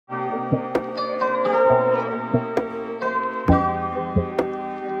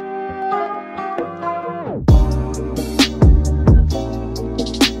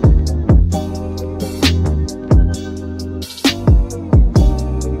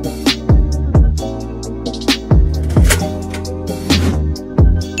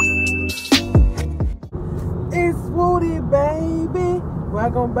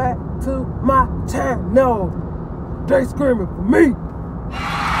Welcome back to my channel. They screaming for me.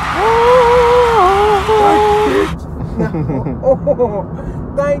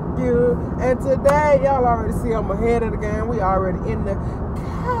 Thank you. And today, y'all already see I'm ahead of the game. We already in the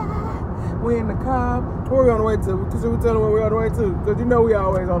car. We in the car. Where we on the way to? Because we tell them where we on the way to. Because you know we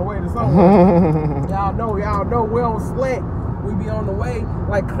always on the way to somewhere. y'all know we on slack. We be on the way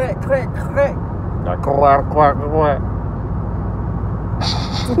like crack, crack, crack. Like quack, quack, quack.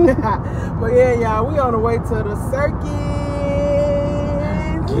 But yeah, y'all, we on the way to the circus.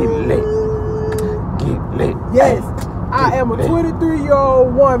 Get lit. Get lit. Yes, I am a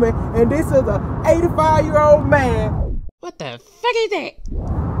 23-year-old woman, and this is a 85-year-old man. What the fuck is that?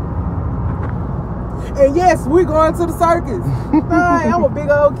 And yes, we going to the circus. I'm a big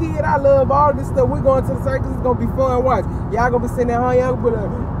old kid. I love all this stuff. We going to the circus. It's gonna be fun. Watch. Y'all gonna be sitting there, huh? Y'all gonna be like,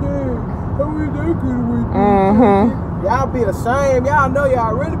 damn, how we that good with Y'all be ashamed. Y'all know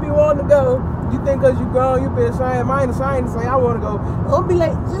y'all really be wanting to go. You think because you grown, you be ashamed. I ain't ashamed to say I want to go. I'll be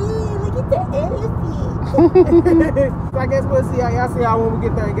like, look at that elephant. So I guess we'll see how y'all see how when we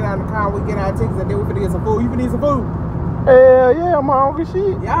get there and get out of the car, we get our tickets, and then we finna get some food. You finna eat some food? Hell yeah, I'm hungry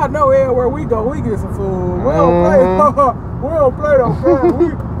shit. Y'all know everywhere we go, we get some food. We don't play. We don't play no fair.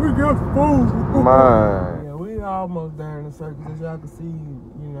 We get some food. Man. Yeah, we almost there in the circus. As y'all can see,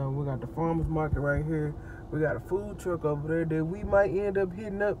 you know, we got the farmer's market right here. We got a food truck over there that we might end up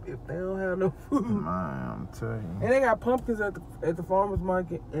hitting up if they don't have no food. Man, I'm telling you. And they got pumpkins at the farmer's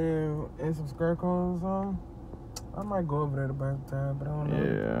market and some scarecrows on. I might go over there to buy some time, but I don't know.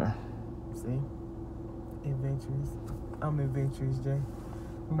 Yeah. See? Adventurous. I'm adventurous, Jay.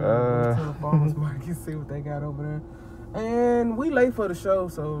 We go to the farmer's market, see what they got over there. And we late for the show,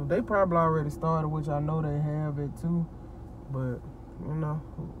 so they probably already started, which I know they have it too. But you know,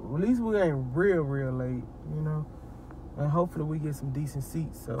 at least we ain't real late, you know. And hopefully we get some decent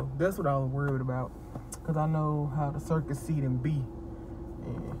seats. So that's what I was worried about. Because I know how the circus seating be.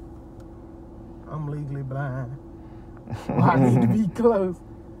 And I'm legally blind. Well, I need to be close.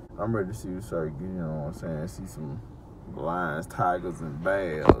 I'm ready to see the circus, you know what I'm saying? See some lions, tigers, and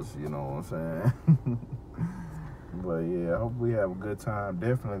bears, you know what I'm saying? But yeah, I hope we have a good time.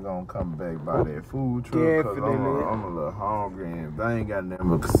 Definitely gonna come back by that food truck because I'm a little hungry and they ain't got nothing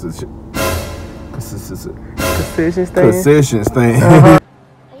but concession stand.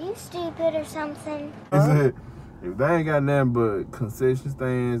 Are you stupid or something? If they ain't got nothing but concession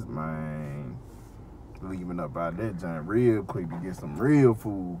stands, man, leaving up out that joint real quick to get some real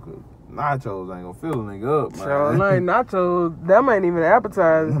food because nachos ain't gonna fill a nigga up, man. Sure, like nachos, that ain't even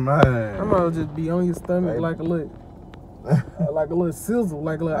appetizer. Man. That might just be on your stomach like a little sizzle,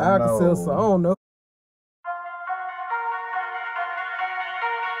 like a little Alka-Seltzer. I don't know.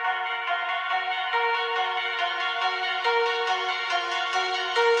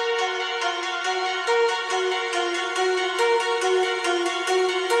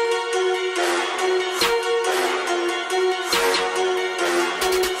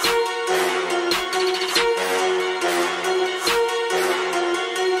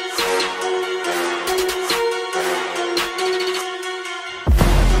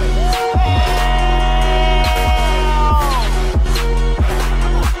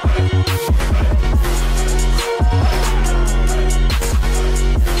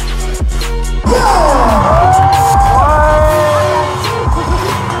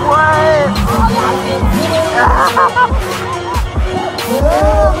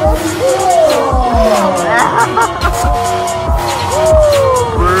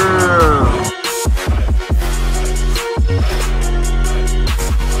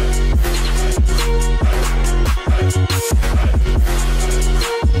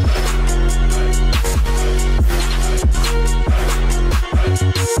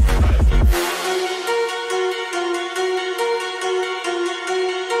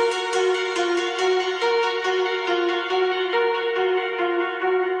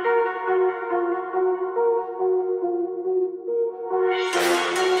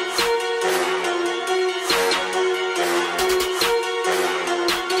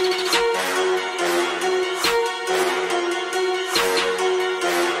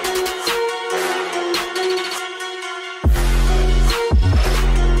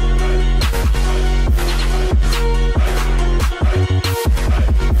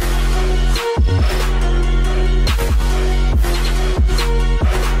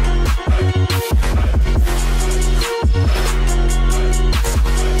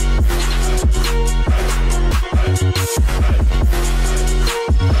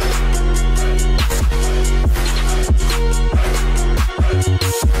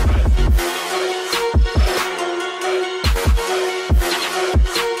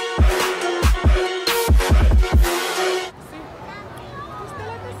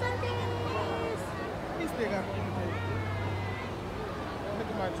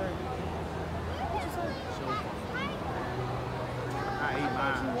 got drink. What you say? I ate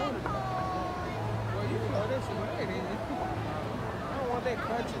mine. Well, you know that shit right then. I don't want that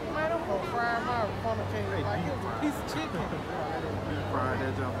crunchy. Man, I'm gonna fry my funnel cake like it was a piece of chicken. You fried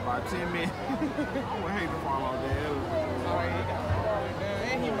that junk for about 10 minutes. I would hate to fall off that. Oh, yeah, he got to fall down.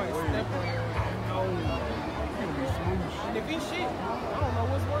 And he might step on you. No. He'll be smooth. And if he shit, I don't know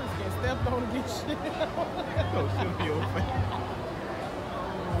what's worse. Get stepped on and get shit. No shit on your face.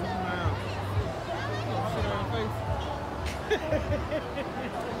 Shit on your face.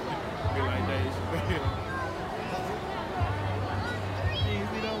 Be like Dave Chappelle. You ain't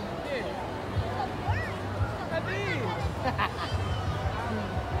see those? Yeah. I did.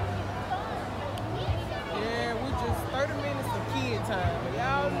 Yeah, we just 30 minutes of kid time.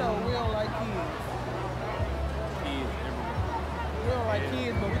 Y'all know we don't like kids. Kids everywhere. We don't like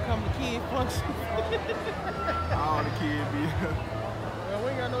kids, but we come to kid functions. All the kids be Well, we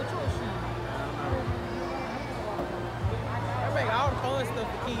ain't got no choice. Shit. I make all the fun stuff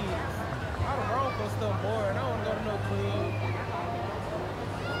for kids. All the wrong fun stuff boring. I don't want to go to no club.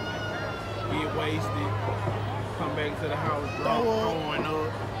 get wasted, come back to the house drunk, throwing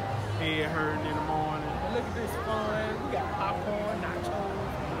up, head hurting in the morning. But look at this fun. We got popcorn, nachos,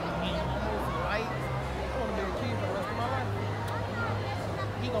 almost lights. I want to be a kid for the rest of my life.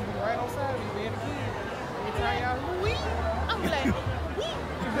 He gonna be right outside of me being a kid. Every time y'all, wee, I'm like,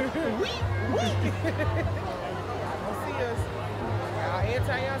 wee. Don't see us. Every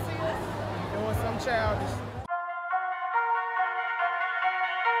time y'all see us, doing something childish.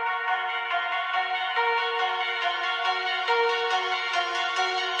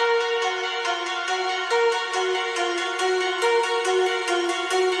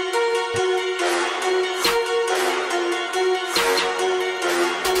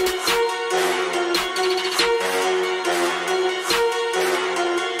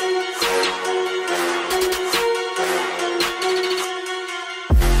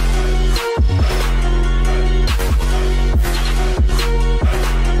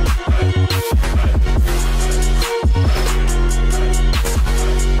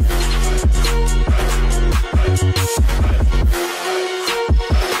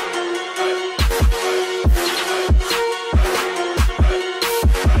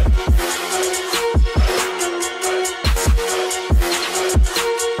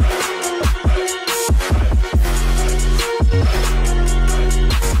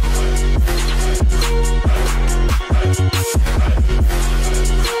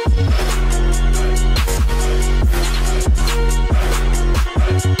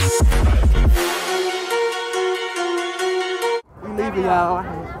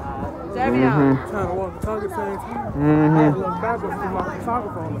 Trying to walk the talk at the same time. I had a little backwards to my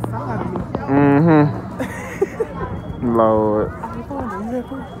photographer on the side of me. Lord. I had fun, you had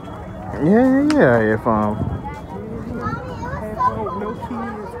fun? Yeah, I had fun. Had fun with no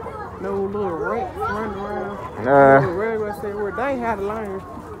kids, no little rats running around. Regular said, well, they had a lion.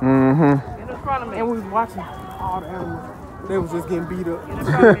 And we was watching all the animals. They was just getting beat up.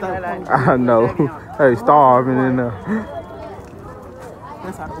 I know. Hey, starving in there.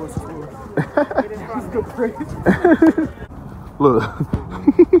 That's how the horse is doing. Good praise. Look.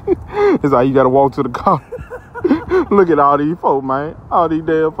 It's how you gotta walk to the car. Look at all these folks, man. All these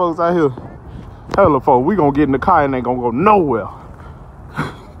damn folks out here. Hella folks. We gonna get in the car and ain't gonna go nowhere.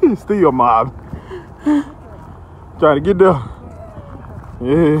 Still mob. Trying to get there.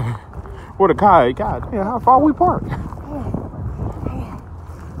 Yeah. Where the car at? God damn, how far we parked?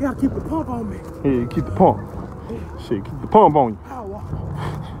 You gotta keep the pump on me. Yeah, keep the pump. Shit, keep the pump on you.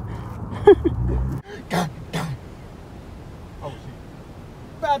 God damn. Oh shit.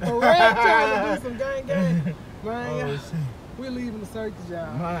 About the rat trying to do some gang. Man, we leaving the circus,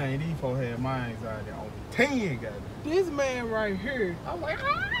 y'all. Mine, these folks had my anxiety on 10, guys. This man right here, I'm like, I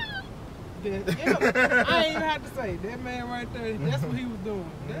ain't even have to say, that man right there, that's what he was doing.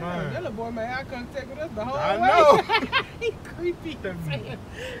 That little boy made eye contact with us the whole way. I know. He creepy as hell.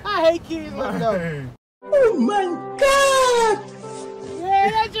 I hate kids like that. Oh my God! Yeah,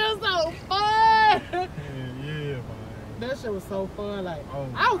 that shit was so fun. Yeah, man. That shit was so fun. Like, oh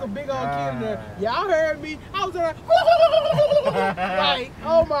I was a big old kid in there. Y'all heard me. I was there like,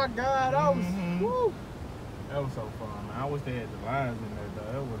 oh my God. I was, woo. That was so fun, man. I wish they had the lines in there,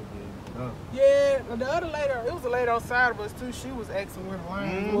 though. That would have been enough. Yeah, the other lady, it was a lady outside of us too. She was asking where the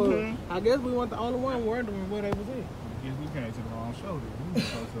lines was. I guess we weren't the only one wondering where they was at. I guess we came to the wrong show. Then. We was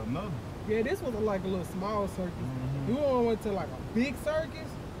supposed to another. Yeah, this was like a little small circus. We went to like a big circus.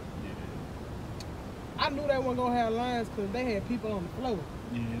 Yeah. I knew they weren't gonna have lines because they had people on the floor.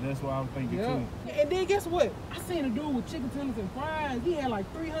 Yeah, that's what I was thinking too. And then guess what? I seen a dude with chicken tenders and fries. He had like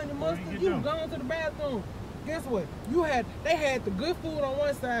 300 mustard. You was going to the bathroom. Guess what? They had the good food on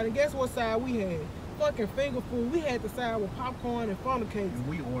one side, and guess what side we had? Fucking finger food. We had the side with popcorn and funnel cakes. And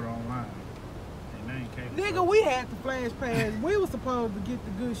we order online. And they ain't capable. Nigga, we had the flash pass. We was supposed to get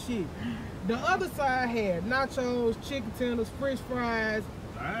the good shit. The other side had nachos, chicken tenders, french fries.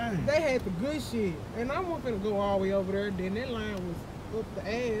 Dang. They had the good shit. And I wasn't finna go all the way over there. Then that line was up the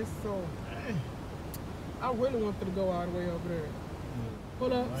ass, so I really wanted to go all the way over there.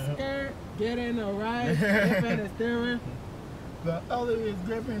 Pull up, skirt, get in the right, grip in the steering. The other is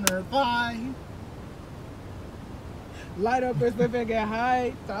gripping her thigh. Light up this stuff and get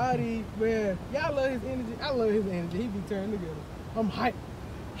high. Toddy, man. Y'all love his energy. I love his energy. He be turned together. I'm hype.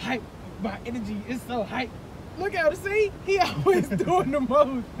 Hype. My energy is so hype. Look out, see? He always doing the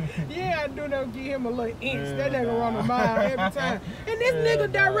most. Yeah, I do know give him a little inch. That nigga run a mile every time. And this nigga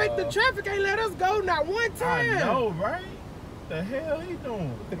direct the traffic ain't let us go not one time. I know, right? The hell he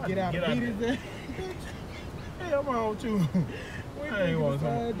doing? To get out of Peter's. Hell wrong with you? I ain't want to.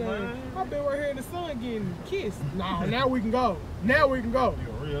 I've been right here in the sun getting kissed. Nah, now we can go. Now we can go. You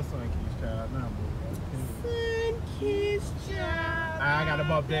a real sun-kissed child now, boy. Sun-kissed child. I got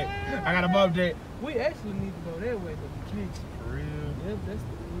above that. I got above that. We actually need to go that way, but we can't. For real? Yep, that's the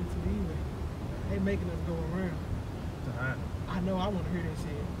ETV way. They making us go around. I know, I want to hear that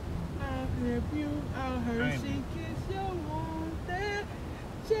shit. I grip you, I'll hurt she kiss your wound there.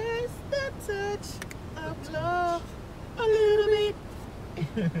 Just a touch of love, a little bit.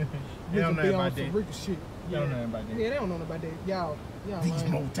 They don't know about that. Ricky shit. They don't know about that. Yeah, they don't know about that. Y'all These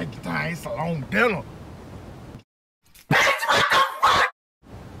more take your time. It's a long dinner.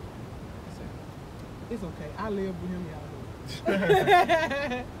 It's okay. I live with him,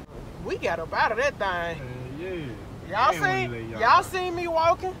 y'all. We got up out of that thing. Yeah. Y'all seen me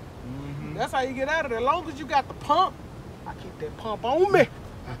walking? Mm-hmm. That's how you get out of there. As long as you got the pump, I keep that pump on me.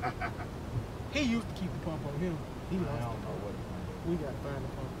 He used to keep the pump on him. He lost the pump. We gotta find the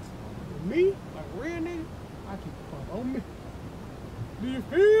pumps. Me, like a real nigga, I keep the pump on me. Do you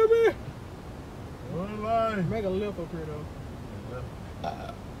feel me? One line. Make a lift up here though.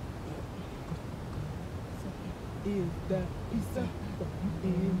 Is that pizza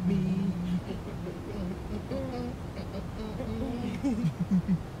in me?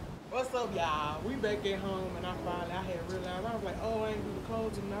 What's up, y'all? We back at home, and I had realized, I was like, oh, I ain't do the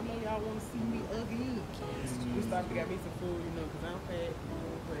clothes, and I know y'all want to see me again. We stopped to get me some food, you know, because I'm fat.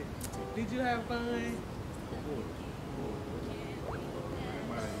 But did you have fun?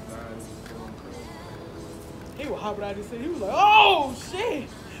 He was hopping out his seat. He was like, oh, shit.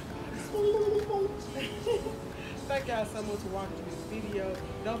 Thank y'all so much for watching this video.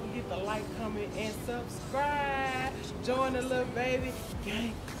 Don't forget to like, comment, and subscribe. Join the little baby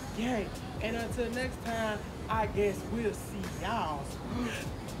gang, gang. And until next time, I guess we'll see y'all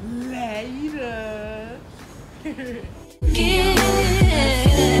later. Yeah.